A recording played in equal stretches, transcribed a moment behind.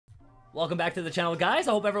Welcome back to the channel, guys.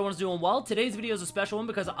 I hope everyone's doing well. Today's video is a special one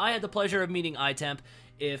because I had the pleasure of meeting iTemp.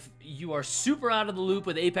 If you are super out of the loop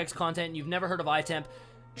with Apex content and you've never heard of iTemp,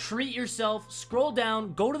 treat yourself, scroll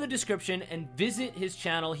down, go to the description, and visit his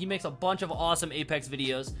channel. He makes a bunch of awesome Apex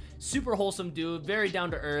videos. Super wholesome dude, very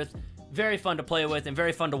down to earth, very fun to play with, and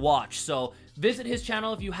very fun to watch. So visit his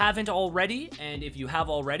channel if you haven't already, and if you have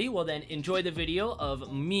already, well then enjoy the video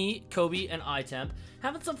of me, Kobe, and iTemp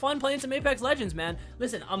having some fun playing some Apex Legends, man.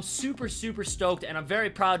 Listen, I'm super stoked, and I'm very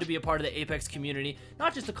proud to be a part of the Apex community.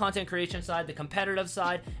 Not just the content creation side, the competitive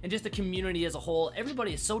side, and just the community as a whole.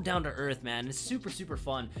 Everybody is so down to earth, man. It's super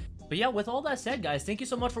fun. But yeah, with all that said, guys, thank you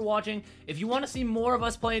so much for watching. If you want to see more of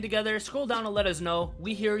us playing together, scroll down and let us know.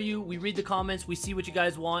 We hear you, we read the comments, we see what you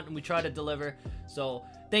guys want, and we try to deliver. So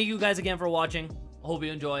thank you guys again for watching. I hope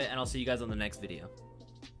you enjoy, and I'll see you guys on the next video.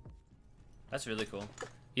 That's really cool.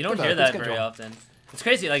 You don't hear that very often. It's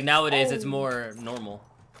crazy, like nowadays it's more normal.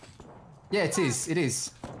 Yeah, it is. It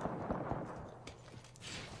is.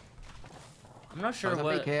 I'm not sure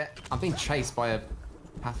what... I'm being chased by a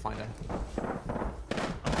Pathfinder.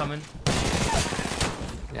 I'm coming.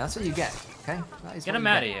 Yeah, that's what you get, okay? Get him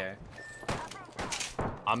out of here.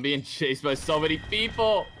 I'm being chased by so many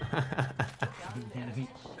people.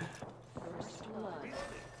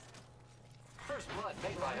 First blood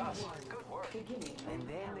made by us. Good work. And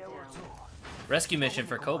then there were two. Rescue mission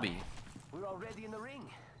for Kobe. We're already in the ring.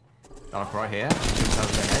 Oh, right here.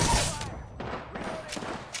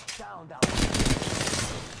 Down.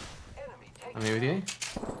 Enemy taken. I'm here with you.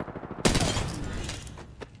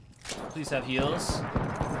 Please have heals.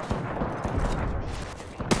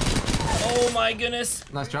 Oh my goodness.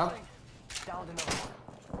 Nice job. Down another one.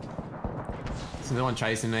 There's another one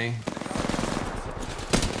chasing me.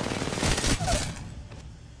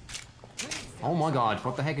 Oh my god,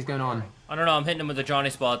 what the heck is going on? I don't know, I'm hitting him with a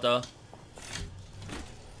Johnny spot though.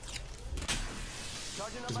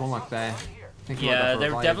 There's one like there. Yeah,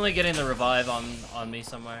 they're definitely getting the revive on me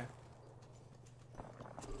somewhere.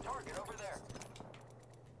 Target over there.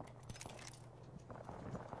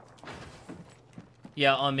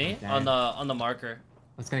 Yeah, on me, Dang. on the marker.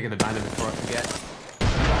 Let's gonna get the bandit before I forget.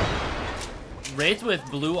 Wraith with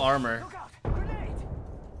blue armor. Look out. Grenade.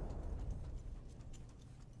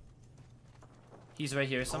 He's right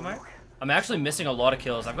here somewhere. I'm actually missing a lot of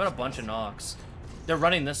kills. I've got a bunch of knocks. They're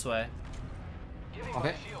running this way. Giving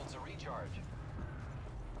Okay. my shields a recharge.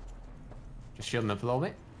 Just shielding up a little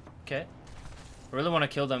bit. Okay. I really want to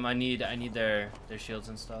kill them. I need their shields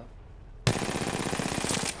and stuff.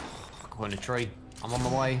 Go in a tree. I'm on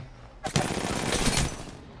my way.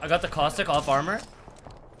 I got the caustic off armor.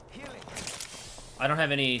 Healing. I don't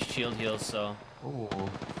have any shield heals, so. Ooh. I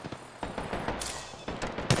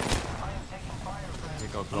am taking fire.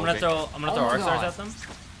 I'm gonna throw arc stars at them.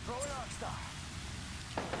 Throwing arc star.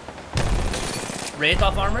 Wraith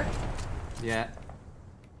off armor. Yeah.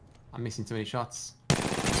 I'm missing too many shots.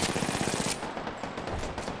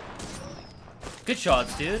 Good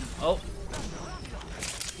shots, dude. Oh,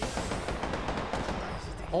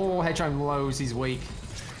 Oh, headshot lows, he's weak.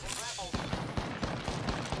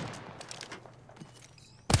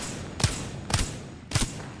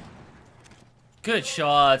 good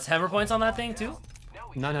shots. Hammer points on that thing too.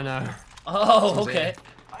 No. Oh, okay.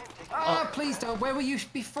 Ah, please don't. Where were you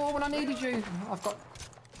before when I needed you? I've got...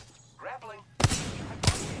 Grappling.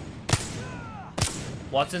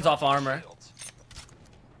 Watson's off armor.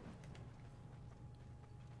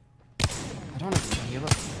 I don't have to heal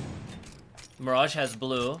it. Mirage has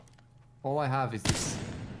blue. All I have is this.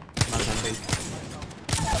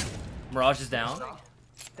 Mirage is down.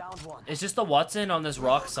 Down one. It's just the Watson on this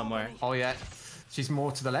rock somewhere. Oh yeah. She's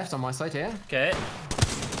more to the left on my side here. Okay.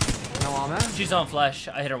 No armor. She's on flesh.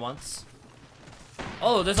 I hit her once.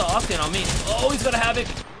 Oh, there's an Octane on me. Oh, he's got a Havoc.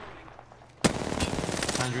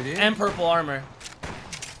 And purple armor.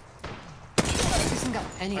 Hasn't got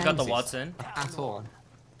any I got the answers Watson. at all.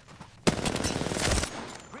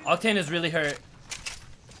 Octane is really hurt.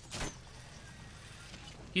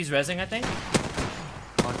 He's rezzing, I think.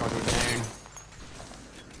 Oh, God, we're down.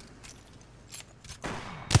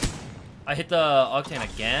 I hit the Octane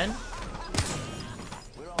again.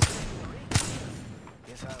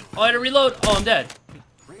 Oh, I had to reload. Oh, I'm dead.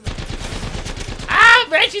 Ah,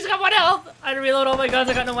 Reggie's got 1 health. I had to reload all my guns.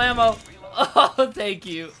 I got no ammo. Oh, thank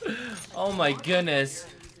you. Oh my goodness.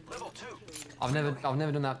 I've never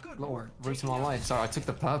done that little route in my life. Sorry, I took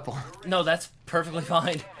the purple. No, that's perfectly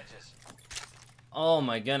fine. Oh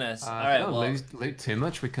my goodness. All right, don't well, loot too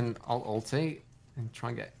much. We can ulti and try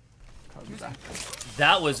and get Kobe back.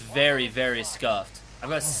 that was very scuffed. I've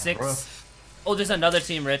got 6. Oh, there's another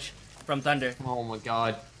team, Rich, from Thunder. Oh my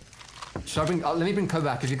god. Should I bring? Let me bring Ko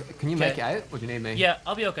back. Can you make it out, or do you need me? Yeah,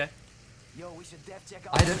 I'll be okay. Yo, we should def check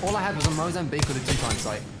out. All I had was a Mozambique with a 2-time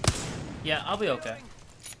sight. Yeah, I'll be okay.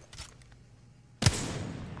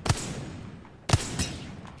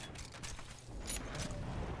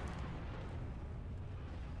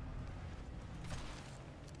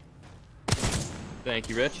 Thank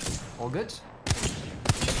you, Rich. All good.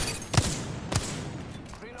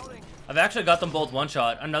 Reloading. I've actually got them both one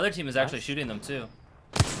shot. Another team is actually shooting them too.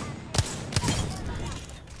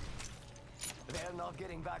 They're not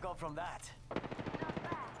getting back up from that.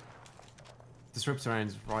 Disrupt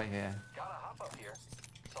rounds right here. Gotta hop up here.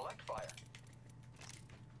 Select fire.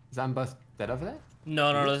 Is that them both dead over there?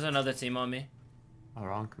 No, no, there's another team on me. Oh,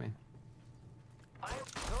 wrong. Come in. I'm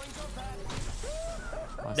going to bed.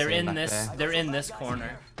 I They're see him in back this. there. They're in this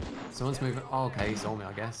corner. Someone's moving. Oh, okay. He saw me,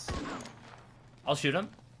 I guess. I'll shoot him.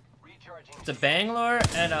 Recharging. It's a Bangalore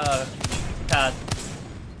and a Path.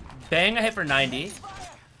 Bang, I hit for 90.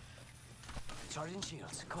 Charging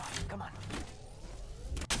shields. Come on.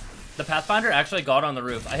 The Pathfinder actually got on the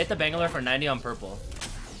roof. I hit the Bangalore for 90 on purple.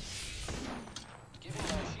 Giving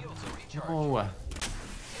my shields a recharge. Oh,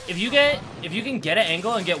 If you can get an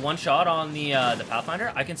angle and get one shot on the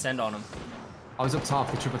Pathfinder, I can send on him. I was up top.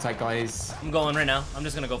 The triple tech guy is. I'm going right now. I'm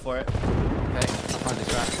just gonna go for it. Okay, I found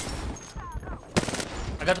this rat.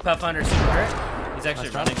 I got the Pathfinder super hurt. He's actually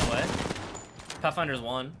Nice running away. Pathfinder's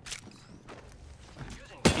one.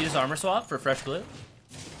 He just armor swap for fresh blue.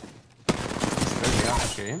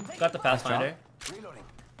 Got the Pathfinder. Reloading.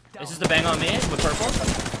 This is the bang on me with purple.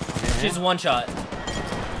 She's one shot.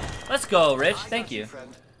 Let's go, Rich. Thank you.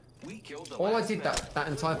 We killed the All I did that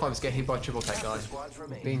entire fight was get hit by a triple tech guy. squads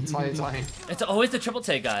remain. The entire time. It's always the triple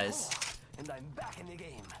take, guys. And I'm back in the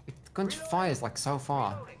game. The gun fires like so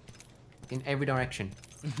far. In every direction.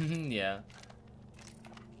 Yeah.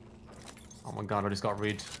 Oh my god, I just got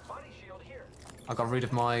rid. Body shield here. I got rid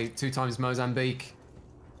of my 2 times Mozambique.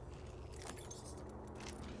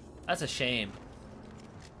 That's a shame.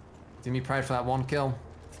 Do me proud for that 1 kill.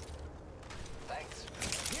 Thanks.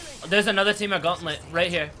 There's another team at Gauntlet right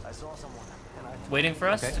here, I saw someone. And I waiting for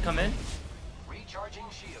us Okay. to come in. recharging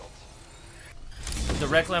shields.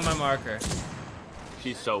 Directly on my marker.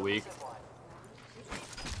 She's so weak.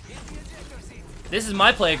 This is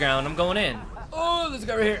my playground. I'm going in. Oh, there's a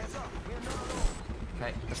guy right here.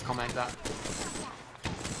 Okay, let's comment that.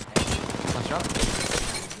 Nice job.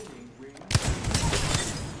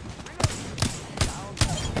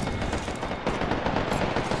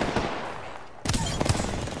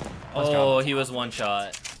 Oh, he was one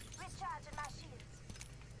shot.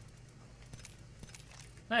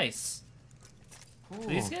 Nice. Ooh.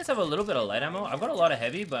 These guys have a little bit of light ammo. I've got a lot of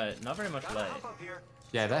heavy, but not very much light. Hop up here.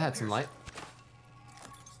 Yeah, they had some light.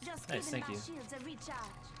 Nice, thank you.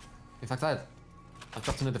 In fact, I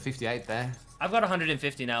dropped another 58 there. I've got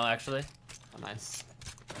 150 now, actually. Oh, nice.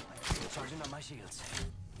 Charging on my shields.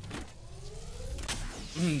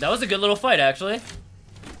 That was a good little fight, actually.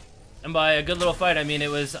 And by a good little fight, I mean it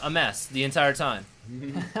was a mess the entire time.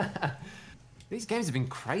 These games have been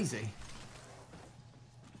crazy.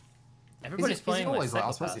 Everybody's playing like always like,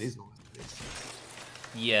 I suppose psychopaths. it is always like this.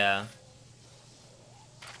 Yeah.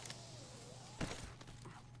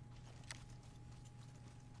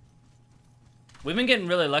 We've been getting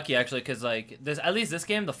really lucky actually, because like this, at least this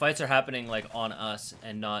game, the fights are happening like on us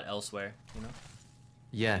and not elsewhere. You know?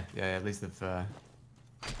 Yeah, at least they've.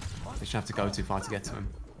 They shouldn't have to go too far to get to him.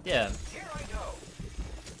 Yeah. Here I go.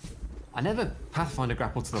 I never Pathfinder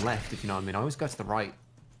grapple to the left, if you know what I mean. I always go to the right.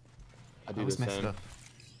 I I do always the mess it same. up.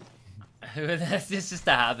 That's just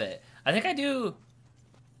a habit. I think I do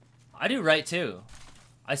right too.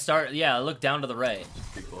 I look down to the right.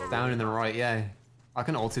 Down in the right, yeah. I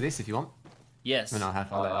can alter this if you want. Yes. I mean, I'll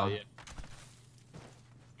have all that on. Yeah.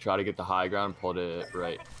 Try to get the high ground, pull it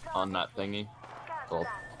right on that thingy. Cool.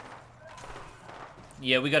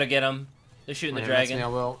 Yeah, we gotta get him. They're shooting the When it lets dragon. me, I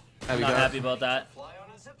will. There we Not go. happy about that. Fly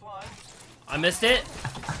on a zip line. I missed it.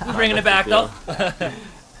 We're bringing it back though.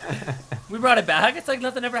 We brought it back. It's like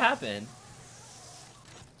nothing ever happened.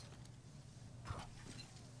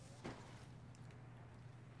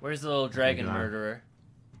 Where's the little dragon go. murderer?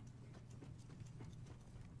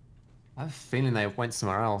 I have a feeling they went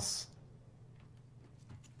somewhere else.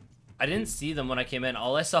 I didn't see them when I came in.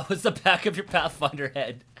 All I saw was the back of your Pathfinder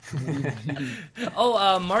head.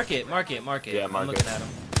 Oh, mark it. Yeah, I'm mark looking it. at him.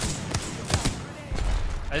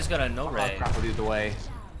 I just got a no I'll ray. grapple the other way.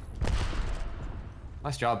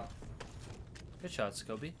 Nice job. Good shot,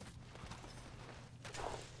 Scobie.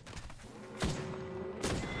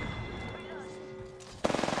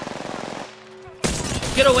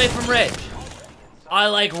 Get away from Rich. I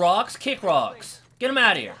like rocks, kick rocks. Get him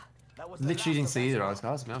out of here. Literally didn't see either of us,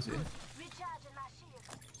 guys, to be honest with you.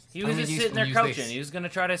 He was Only just use- sitting there use crouching. this. He was gonna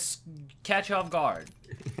try to catch you off guard.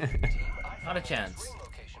 Not a chance.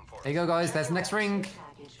 There you go, guys. There's the next ring.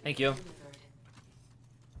 Thank you. Looks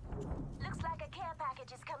like a care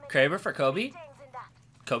package is coming. Kraber for Kobe. Things in that.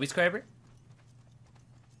 Kobe's Kraber.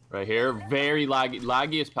 Right here, very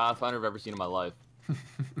laggiest Pathfinder I've ever seen in my life.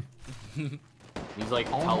 He's like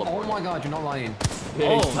Oh teleporting. my god, you're not lying.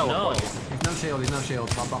 Yeah, he's Oh, no. teleporting. There's no shield, there's no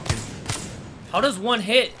shield. I'm blocking. How does one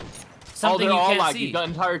hit something they're you all can't lagging. see? The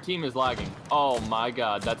entire team is lagging. Oh my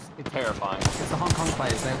god, that's terrifying. It's the Hong Kong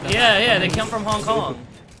players. Yeah, they come from Hong Kong.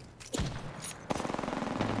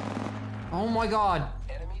 Oh my god.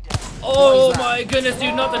 Oh What is that? my goodness,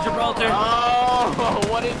 dude, not the Gibraltar. Oh,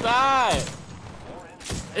 what is that?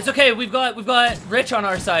 It's okay, we've got Rich on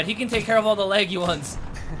our side. He can take care of all the laggy ones.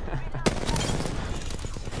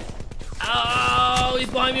 Oh, he's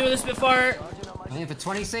behind me with a Spitfire. I'm in for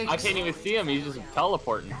 26. I can't even see him. He's just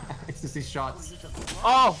teleporting. It's just these shots.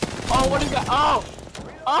 Oh, what is that? Oh,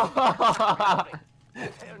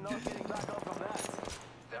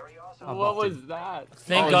 what was that?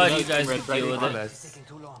 Thank Oh, God another you guys team could right deal with it. This.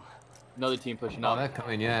 Another team pushing Oh, up. they're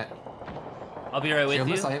coming, yeah. I'll be right with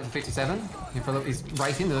Shieldless, I you. hit for 57. He's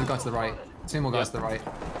racing, the other guy to the right. Two more guys to the right.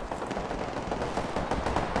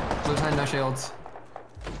 Blue hand, no shields.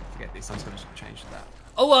 Forget this, I'm just gonna change that.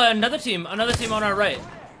 Oh, another team on our right.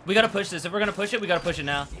 We gotta push this. If we're gonna push it, we gotta push it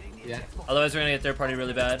now. Yeah. Otherwise, we're gonna get third party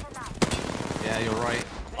really bad. Yeah, you're right.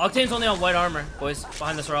 Octane's only on white armor, boys.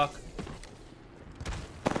 Behind this rock.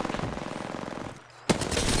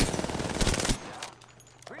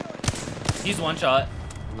 He's one shot.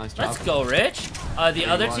 Nice job. Let's go, Rich. The he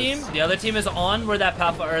other was. team is on where that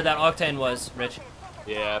that Octane was, Rich.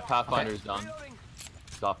 Yeah, Pathfinder's done.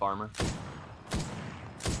 He's off armor.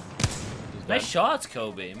 He's Nice dead. shots,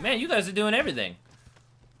 Kobe. Man, you guys are doing everything.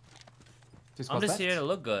 Just I'm just here to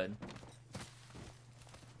look good.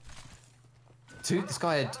 Two, this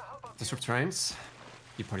guy had disrupt rounds.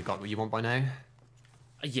 You probably got what you want by now.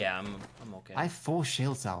 Yeah, I'm okay. I have 4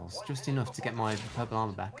 shield cells, just enough to get my purple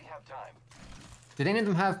armor back. Did any of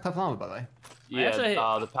them have purple armor, by the way? Yeah, actually-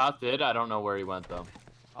 the Path did. I don't know where he went though.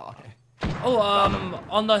 Oh, okay. Oh,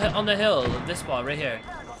 on the hill, this spot right here.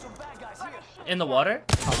 In the water.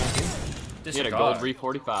 Oh, thank you. He had a Disregard. gold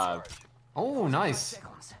re-45. Oh, nice.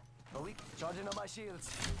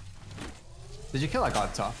 Did you kill that guy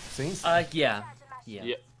at the top? Scenes? Yeah.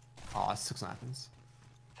 Yeah. Oh, that sucks when that happens.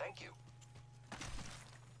 Thank you.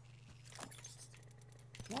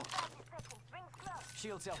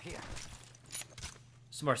 Shield cell here.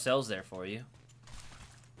 Some more cells there for you.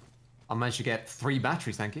 I managed to get 3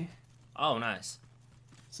 batteries, thank you. Oh, nice.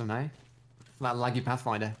 So now, that laggy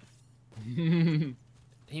Pathfinder. He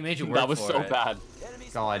made you work That was for so it. bad.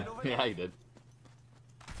 God. Yeah, he did.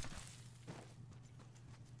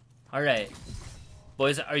 All right,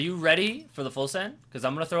 boys, are you ready for the full send? Because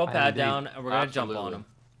I'm gonna throw a I am pad indeed. down and we're gonna jump on Absolutely. him.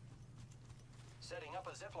 Setting up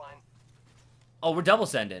a zip line. Oh, we're double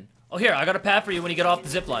sending. Oh, here, I got a pad for you when you get off the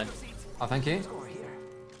zip line. Oh, thank you.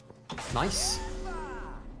 Nice.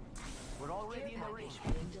 We're already in the ring.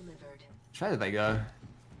 Where did they go?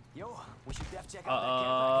 Yo, we should def check out that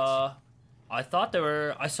care package. I thought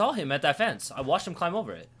I saw him at that fence. I watched him climb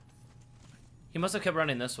over it. He must have kept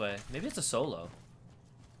running this way. Maybe it's a solo.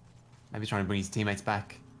 Maybe trying to bring his teammates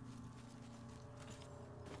back.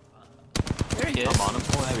 There he is. I'm on him.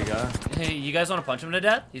 Oh, there we go. Hey, you guys want to punch him to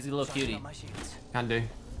death? He's a little cutie. My shields. Can do.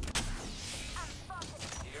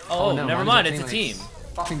 Oh, no, never mine's mind. our It's a team. teammates.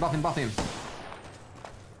 Buff him, buff him, buff him.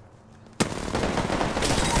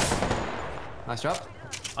 Nice job.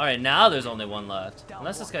 All right, now there's only one left.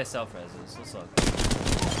 Unless this guy self-reses. Let's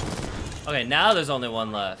look. Okay, now there's only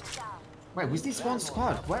one left. Wait, was this one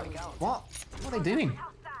squad? Where? What? What are they doing?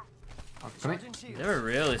 Oh, come in. They were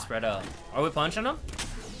really spread out. Are we punching them?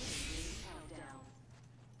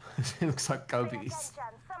 It looks like Kobe's.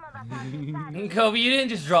 Kobe, you didn't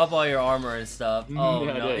just drop all your armor and stuff. Oh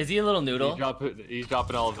Yeah, I no, did. is he a little noodle? He's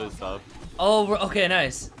dropping all of his stuff. Oh, okay,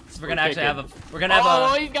 nice. So we're gonna We're actually have a. kicking. We're gonna have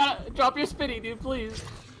Oh, a. you gotta drop your spinny, dude, please.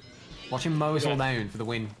 Watch him mow us all Okay. down for the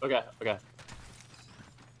win. Okay.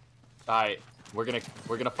 Alright, we're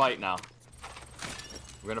gonna fight now.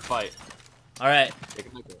 We're gonna fight. All right,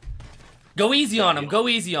 go easy on him. Go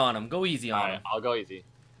easy on him. Go easy on Alright, him. I'll go easy.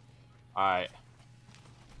 Alright.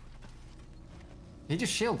 He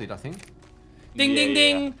just shielded, I think. Ding, Yeah, ding,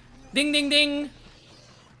 yeah, ding, ding, ding, ding.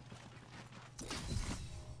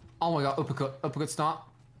 Oh my god, uppercut start.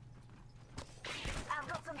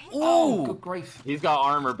 Ooh. Good grief. He's got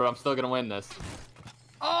armor, but I'm still gonna win this.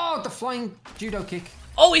 Oh, the flying judo kick.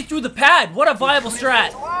 Oh, he threw the pad. What a viable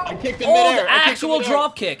strat. I kicked in Oh, midair. the I kicked in actual midair.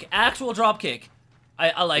 drop kick. Actual drop kick.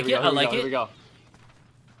 I like it. I like Here we it. go.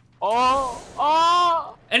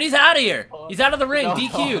 Oh! And he's out of here. He's out of the ring. No.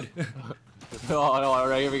 DQ'd. No,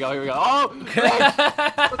 right, here we go. Oh!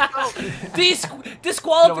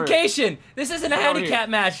 Disqualification. This isn't a Get over handicap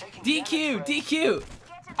match. DQ.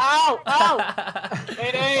 Ow! Ow!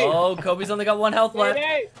 Hey, Oh, Kobe's only got 1 health left.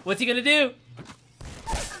 hey. What's he gonna do?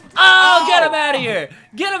 Oh, get him out of here.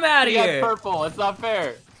 Get him out of He had here. purple. It's not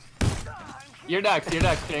fair. You're next,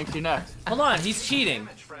 Janks. You're next. Hold on, he's cheating.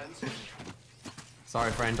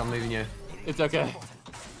 Sorry, friend, I'm leaving you. It's okay.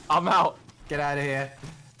 I'm out. Get out of here.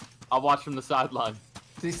 I'll watch from the sideline.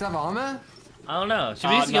 Do you still have armor? I don't know. Should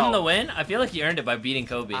we just give him no. the win? I feel like he earned it by beating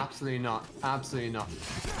Kobe. Absolutely not. Absolutely not.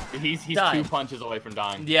 He's Die. 2 punches away from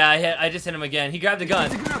dying. Yeah, I just hit him again. He grabbed the gun.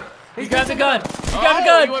 He Grabbed the gun. He Oh, grabbed the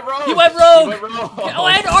gun. he went rogue. He went rogue. He went rogue. Oh,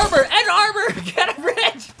 and armor. And armor. Get him,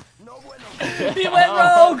 Rich. He went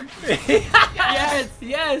rogue. Yes.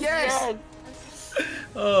 Yes. Yes!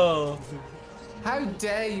 Oh. How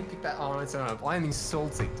dare you pick that armor up? I am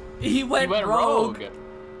insulted. He went, He went rogue. rogue.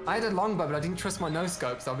 I had a longbow, but I didn't trust my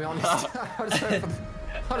no-scopes, I'll be honest. I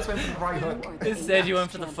just went for the right hook. Instead, you went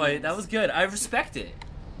for the fight. That was good. I respect it.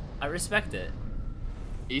 I respect it.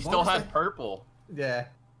 He What still was had that? purple. Yeah.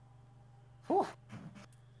 Whew.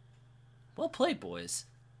 Well played, boys.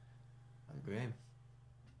 Have a good game.